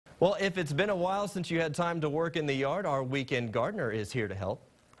Well, if it's been a while since you had time to work in the yard, our weekend gardener is here to help.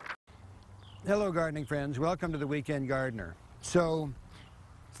 Hello, gardening friends. Welcome to the Weekend Gardener. So,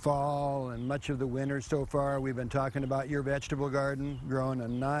 fall and much of the winter so far, we've been talking about your vegetable garden, growing a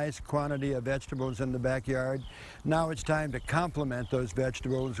nice quantity of vegetables in the backyard. Now it's time to complement those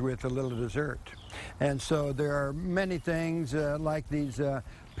vegetables with a little dessert. And so there are many things like these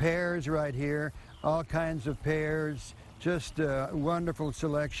pears right here, all kinds of pears. Just wonderful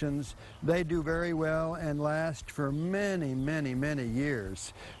selections. They do very well and last for many, many, many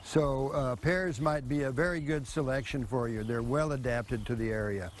years. So pears might be a very good selection for you. They're well adapted to the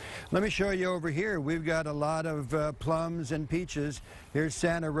area. Let me show you over here. We've got a lot of plums and peaches. Here's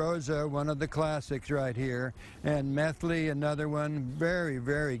Santa Rosa, one of the classics right here. And Methley, another one. Very,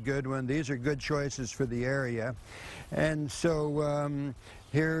 very good one. These are good choices for the area. And so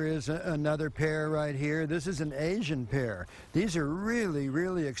here is another pear right here. This is an Asian pear. These are really,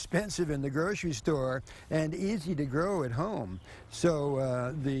 really expensive in the grocery store and easy to grow at home.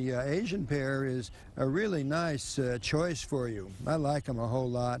 So the Asian pear is a really nice choice for you. I like them a whole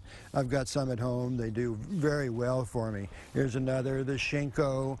lot. I've got some at home. They do very well for me. Here's another, the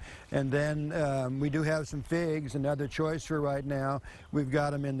Shinko. And then we do have some figs, another choice for right now. We've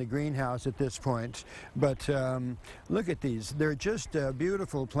got them in the greenhouse at this point. But look at these. They're just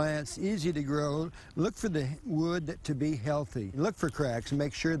beautiful plants, easy to grow. Look for the wood to be healthy. Look for cracks.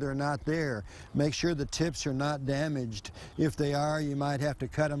 Make sure they're not there. Make sure the tips are not damaged. If they are, you might have to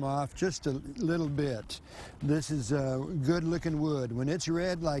cut them off just a little bit. This is good looking wood. When it's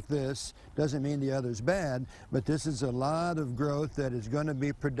red like this, doesn't mean the other's bad, but this is a lot of growth that is going to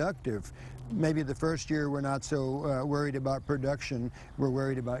be productive. Maybe the first year we're not so worried about production. We're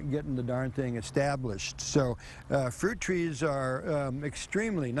worried about getting the darn thing established. So fruit trees are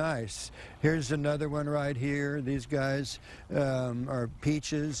extremely nice. Here's another one right here. These guys are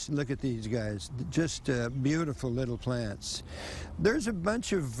peaches. Look at these guys. Just beautiful little plants. There's a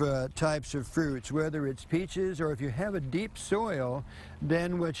bunch of types of fruits, whether it's peaches or if you have a deep soil,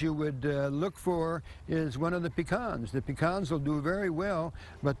 then what you would look for is one of the pecans. The pecans will do very well,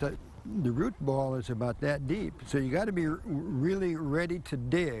 but the root ball is about that deep, so you got to be really ready to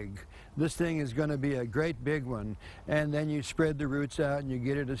dig. This thing is going to be a great big one, and then you spread the roots out and you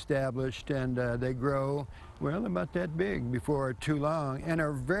get it established, and they grow, well, about that big before too long, and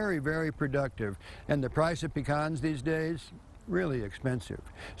are very, very productive. And the price of pecans these days, really expensive.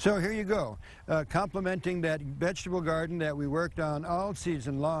 So here you go, complementing that vegetable garden that we worked on all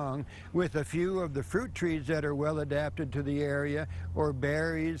season long with a few of the fruit trees that are well adapted to the area, or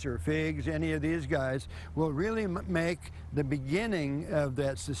berries or figs. Any of these guys will really make the beginning of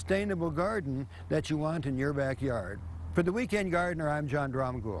that sustainable garden that you want in your backyard. For the Weekend Gardener, I'm John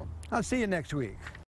Dromgoole. I'll see you next week.